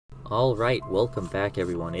Alright, welcome back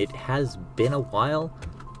everyone. It has been a while.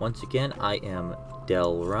 Once again, I am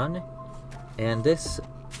DelRun, and this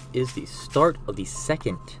is the start of the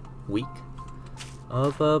second week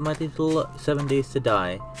of my little 7 Days to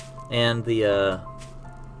Die. And the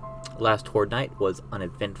last Horde night was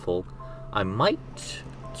uneventful. I might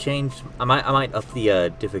up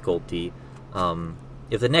the difficulty.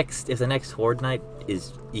 If the next Horde night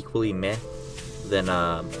is equally meh, then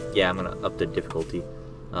yeah, I'm gonna up the difficulty.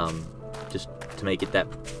 Just to make it that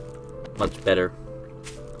much better.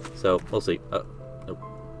 So we'll see. Nope.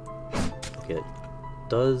 Okay, it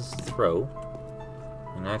does throw,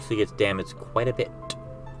 and actually gets damaged quite a bit.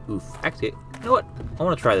 Oof. Actually, you know what? I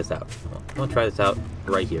want to try this out. I want to try this out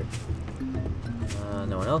right here.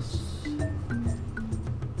 No one else.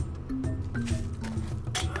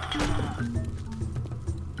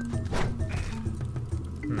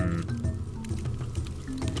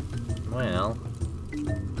 Well, I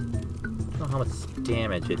don't know how much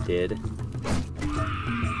damage it did.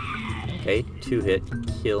 Okay, 2-hit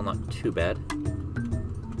kill, not too bad.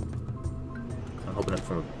 I'm hoping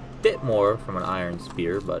from a bit more from an iron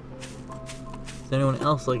spear, but is there anyone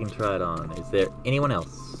else I can try it on? Is there anyone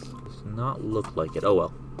else? Does not look like it. Oh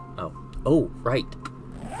well. Oh, right.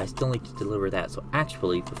 I still need to deliver that. So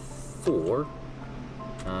actually, before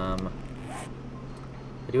I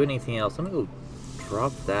do anything else, I'm gonna go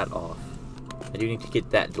drop that off. I do need to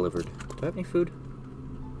get that delivered. Do I have any food?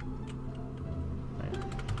 Right.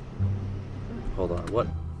 Hold on, what?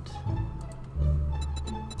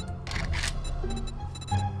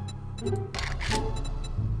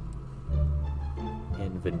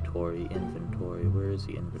 Inventory. Where is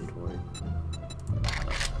the inventory?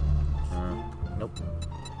 Nope.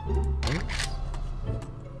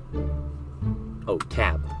 Oh,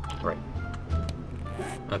 tab. Right.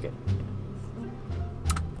 Okay.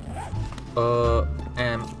 I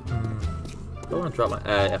want to drop my.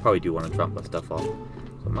 I probably do want to drop my stuff off. So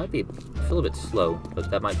it might be feel a bit slow, but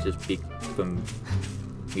that might just be from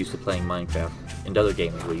used to playing Minecraft and other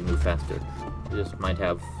games where you move faster. You just might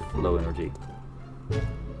have low energy.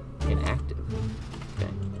 Inactive.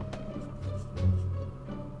 Okay.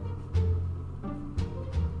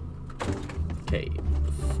 Okay.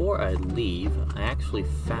 Before I leave, I actually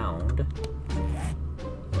found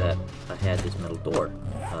that I had this metal door.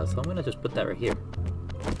 So I'm gonna just put that right here,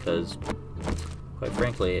 because quite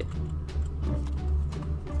frankly,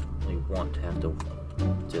 I want to have to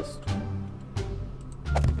just,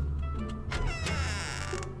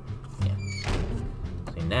 yeah.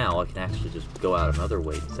 See, now I can actually just go out another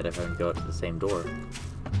way instead of having to go out to the same door.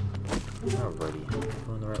 Alrighty,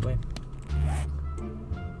 going the right way.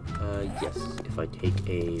 Yes, if I take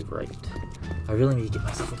a right. I really need to get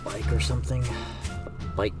myself a bike or something.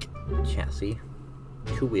 Bike chassis,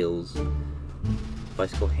 2 wheels,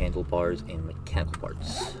 bicycle handlebars, and mechanical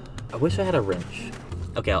parts. I wish I had a wrench.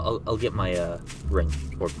 Okay, I'll get my wrench,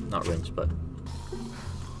 or not wrench, but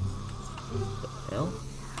what the hell?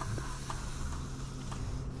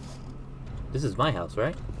 This is my house,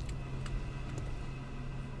 right?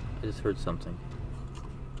 I just heard something.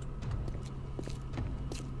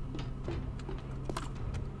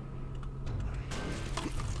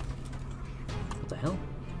 What the hell?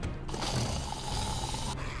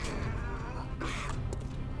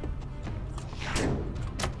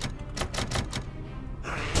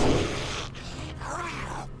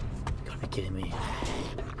 Kidding me.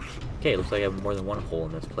 Okay, looks like I have more than one hole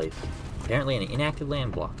in this place. Apparently an inactive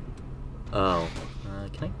land block. Oh.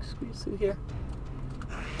 Can I squeeze through here?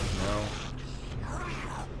 No.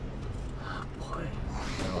 Oh boy.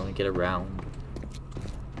 I want to get around.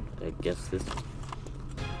 I guess this...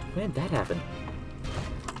 When did that happen?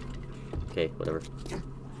 Okay, whatever.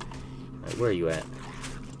 Alright, where are you at?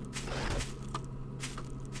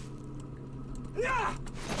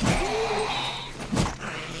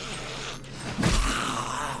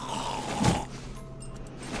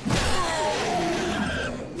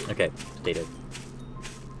 Okay, stay dead.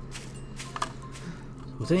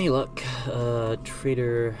 With any luck,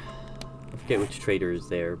 trader... I forget which trader is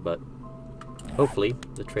there, but hopefully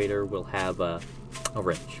the trader will have a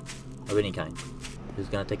wrench of any kind. It's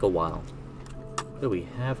gonna take a while. What do we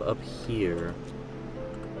have up here?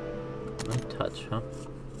 Untouched, huh?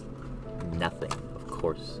 Nothing, of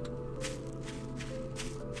course.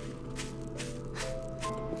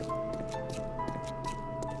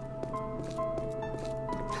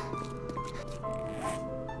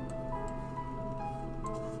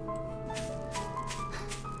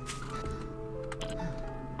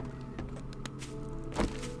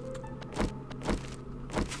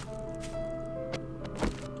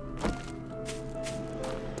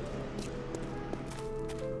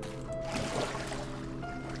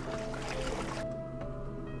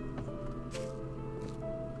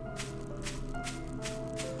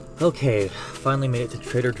 Okay, finally made it to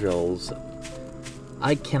Trader Joel's.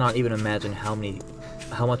 I cannot even imagine how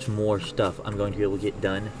much more stuff I'm going to be able to get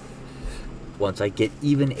done once I get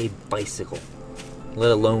even a bicycle,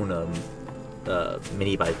 let alone a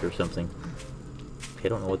mini bike or something. Okay, I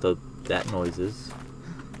don't know what that noise is.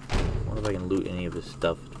 I wonder if I can loot any of this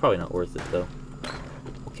stuff. It's probably not worth it though.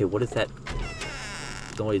 Okay, what is that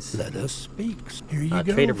noise? Let us speak. Here you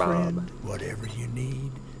go, Trader friend. Bob. Whatever you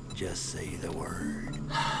need, just say the word.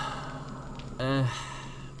 I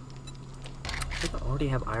think I already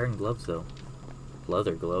have iron gloves though.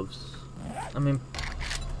 Leather gloves. I mean,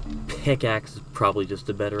 pickaxe is probably just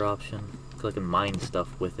a better option. I can mine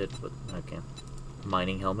stuff with it, but okay.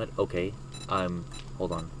 Mining helmet, okay.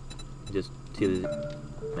 Hold on. Just to the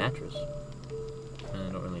mattress.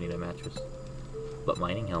 I don't really need a mattress. But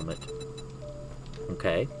mining helmet.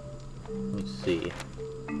 Okay. Let's see.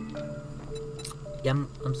 Yeah,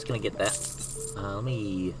 I'm just gonna get that. Let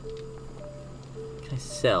me... Can I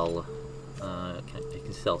sell? I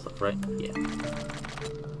can sell stuff, right? Yeah.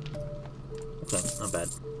 Okay, not bad.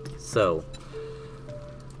 So...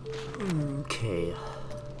 Okay.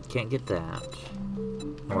 Can't get that.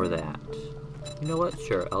 Or that. You know what?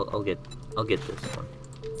 Sure, I'll get this one.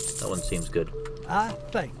 That one seems good. I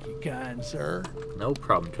thank you, kind sir. No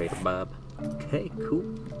problem, Trader Bob. Okay,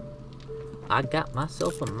 cool. I got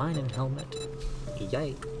myself a mining helmet.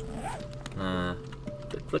 Yay.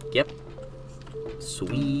 Click, yep.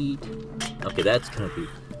 Sweet. Okay, that's gonna be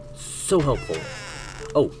so helpful.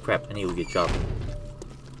 Oh, crap, I need to get a job.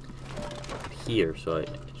 Here, so I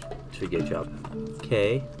should get a job.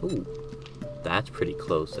 Okay. Ooh. That's pretty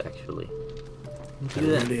close, actually. I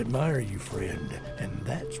really admire you, friend, and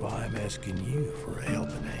that's why I'm asking you for a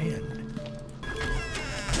helping hand.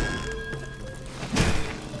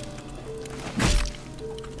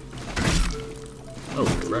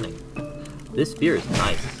 Oh, you're running. This spear is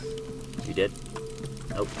nice. You dead?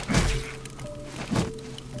 Nope.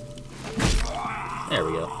 There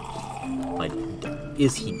we go.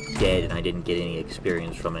 Is he dead and I didn't get any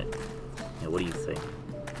experience from it? Yeah, what do you think?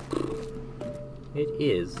 It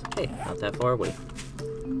is. Hey, not that far away.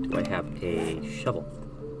 Do I have a shovel?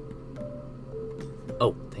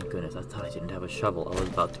 Oh, thank goodness. I thought I didn't have a shovel. I was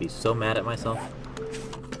about to be so mad at myself.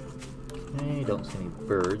 Okay, don't see any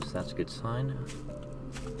birds. That's a good sign.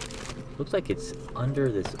 Looks like it's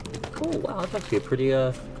under this... Oh, wow, that's actually a pretty,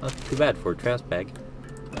 not too bad for a trash bag.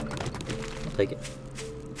 I'll take it.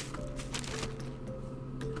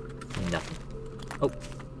 Nothing. Oh.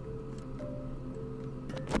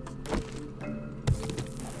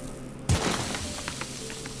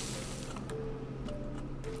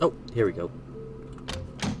 Oh, here we go.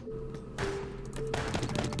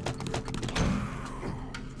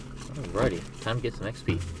 Alrighty, time to get some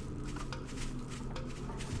XP.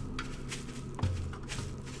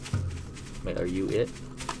 Wait, are you it?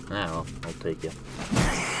 Now, I'll take you.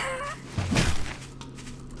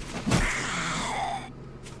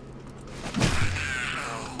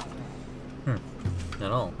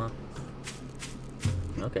 Not all, huh?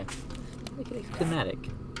 Okay. Make it schematic.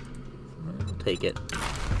 I'll take it.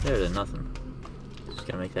 Better than nothing. Just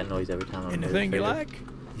gonna make that noise every time I'm anything you like?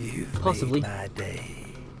 You've possibly made my day,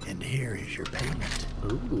 and here is your payment.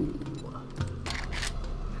 Ooh.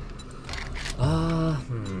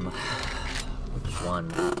 Which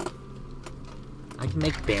one? I can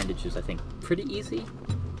make bandages, I think, pretty easy.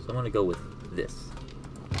 So I'm gonna go with this.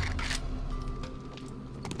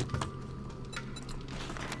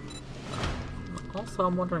 Also,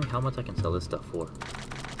 I'm wondering how much I can sell this stuff for.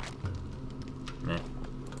 Meh.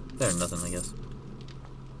 Better than nothing, I guess.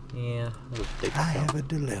 Yeah, I'll take I have a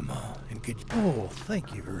dilemma, and could you... Oh,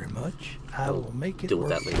 thank you very much. I will make it deal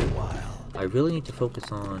with worth that your later. while. I really need to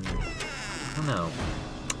focus on... I don't know.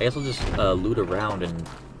 I guess I'll just loot around and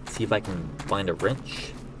see if I can find a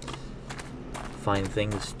wrench. Find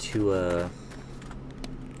things to,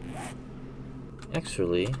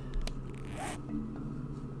 Actually...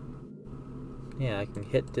 Yeah, I can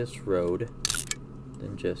hit this road,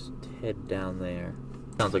 then just head down there.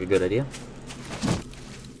 Sounds like a good idea.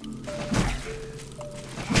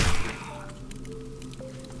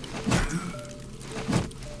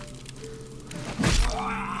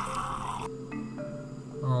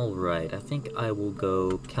 Alright, I think I will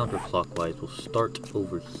go counterclockwise. We'll start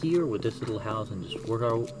over here with this little house and just work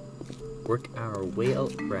our way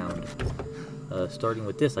out around. Starting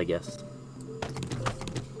with this, I guess.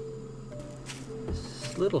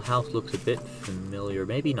 This little house looks a bit familiar.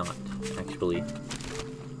 Maybe not, actually.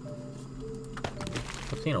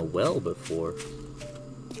 I've seen a well before.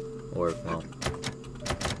 Or, well...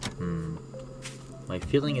 My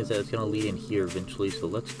feeling is that it's going to lead in here eventually, so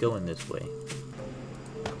let's go in this way.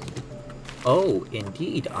 Oh,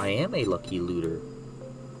 indeed, I am a lucky looter.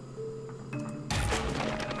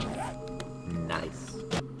 Nice.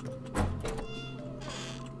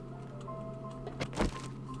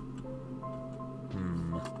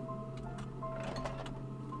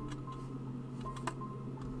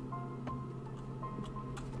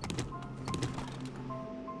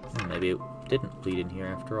 Maybe it didn't lead in here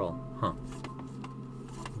after all. Huh.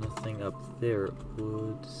 Nothing up there, it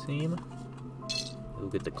would seem. We'll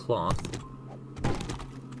get the cloth.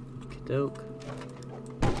 Okey-doke.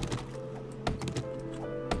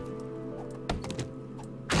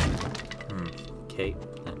 Okay.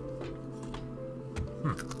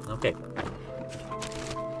 Okay.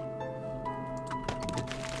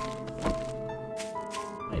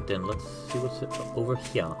 Alright then, let's see what's over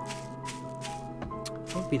here.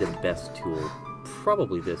 What would be the best tool?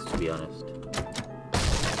 Probably this, to be honest.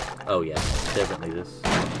 Oh yeah, definitely this.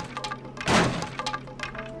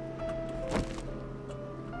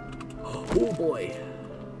 Oh boy!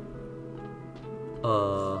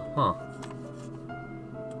 Huh.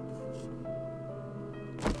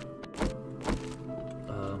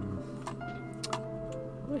 How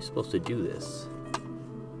am I supposed to do this?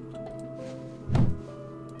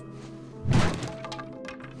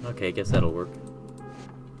 Okay, I guess that'll work.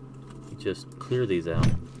 You just clear these out.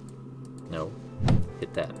 No.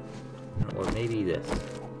 Hit that. Or maybe this.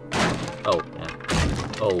 Oh, yeah.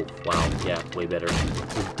 Oh, wow. Yeah, way better.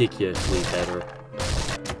 Ridiculously better.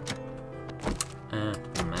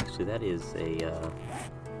 Actually, that is a, I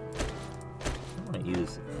want to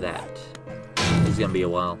use that. It's gonna be a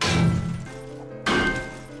while.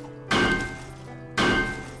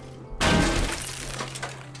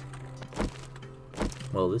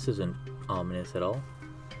 Well, this isn't ominous at all.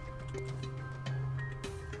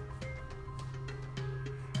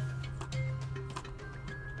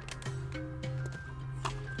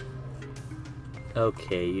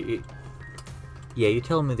 Okay, yeah, you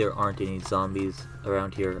telling me there aren't any zombies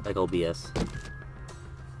around here? I call BS.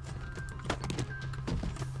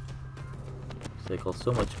 So I call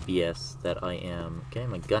so much BS that I am getting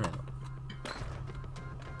my gun out.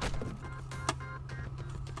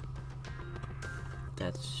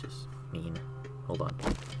 That's just mean. Hold on.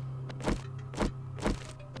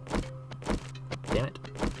 Damn it.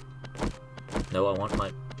 No, I want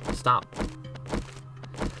my... Stop!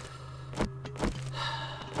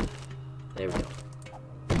 There we go.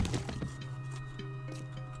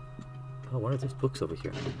 Oh, what are these books over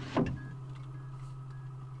here?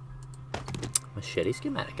 Machete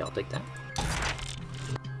schematic, I'll take that.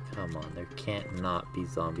 Come on, there can't not be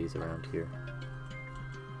zombies around here.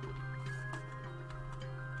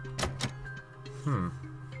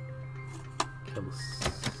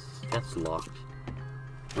 That's locked.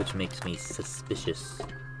 Which makes me suspicious.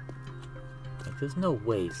 Like, there's no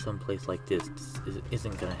way someplace like this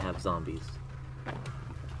isn't gonna have zombies. I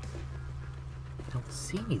don't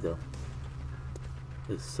see any, though.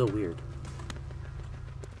 It's so weird.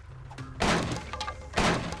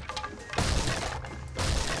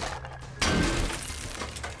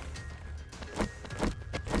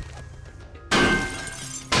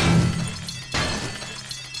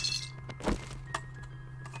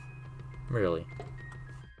 Really?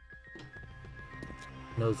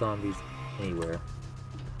 No zombies anywhere.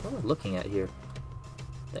 What am I looking at here?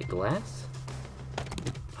 That glass?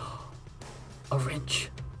 A wrench!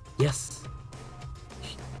 Yes!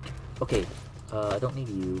 Okay, I don't need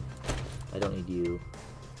you. I don't need you.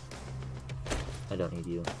 I don't need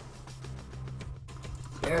you.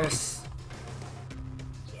 Yes!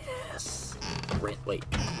 Yes! A wrench. Wait,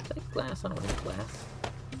 is that glass? I don't need glass.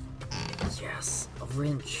 Yes! A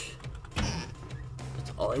wrench!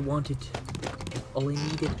 That's all I wanted. All I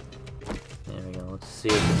needed. There we go. Let's see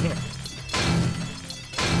what's in here.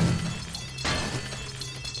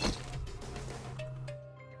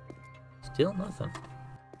 Still nothing.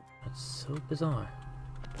 That's so bizarre.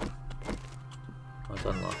 Oh, it's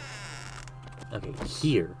unlocked. Okay,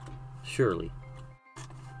 here. Surely.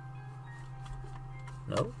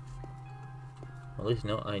 No? At least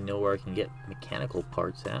I know where I can get mechanical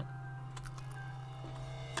parts at.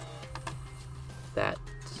 That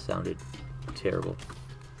sounded terrible.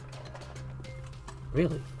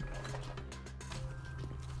 Really?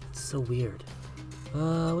 It's so weird.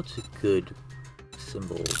 What's a good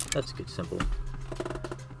symbol? That's a good symbol.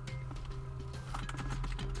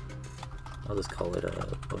 I'll just call it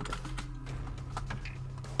a... Okay.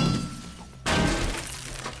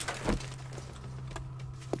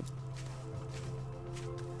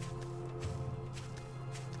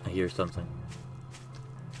 I hear something.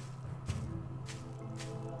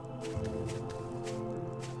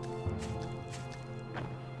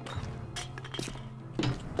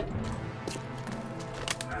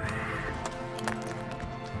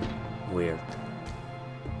 Where?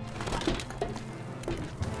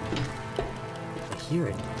 I hear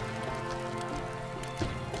it.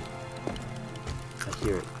 I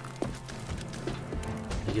hear it.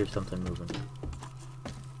 I hear something moving.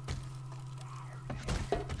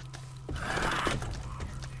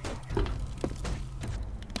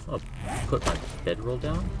 I'll put my bedroll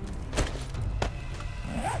down.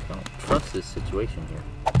 I don't trust this situation here.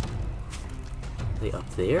 Are they up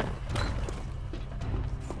there?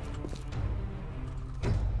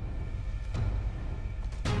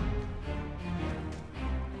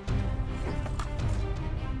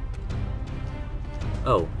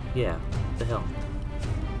 Oh, yeah. What the hell?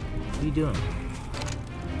 What are you doing?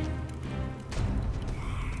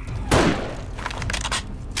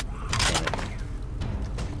 Damn it.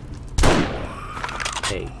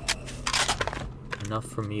 Hey. Enough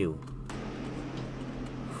from you.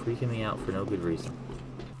 Freaking me out for no good reason.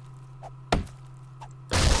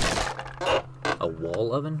 A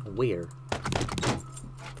wall oven? Where?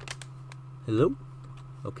 Hello?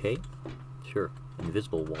 Okay. Sure.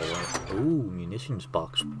 Invisible wall oven. Ooh, munitions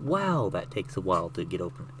box. Wow, that takes a while to get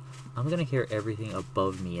open. I'm gonna hear everything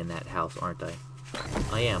above me in that house, aren't I?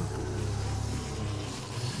 I am.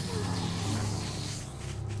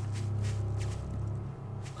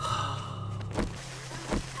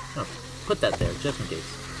 Oh, put that there, just in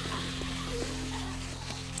case.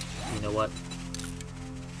 You know what?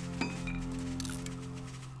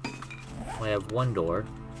 I have one door,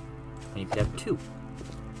 and you could have two.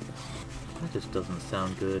 That just doesn't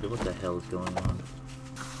sound good. What the hell is going on?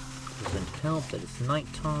 Doesn't help that it's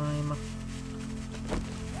nighttime.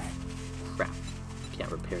 Crap.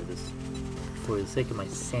 Can't repair this. For the sake of my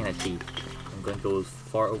sanity, I'm going to go as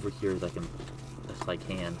far over here as I can. Best I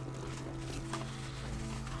can.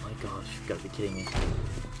 Oh my gosh, you've got to be kidding me.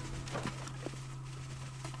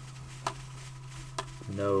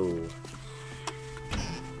 No.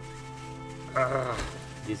 Ah,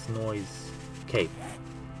 this noise. Okay.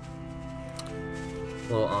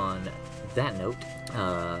 Well, on that note,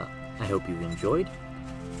 I hope you've enjoyed.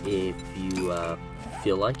 If you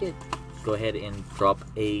feel like it, go ahead and drop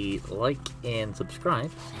a like and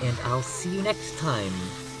subscribe, and I'll see you next time.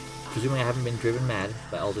 Presuming I haven't been driven mad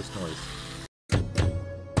by all this noise.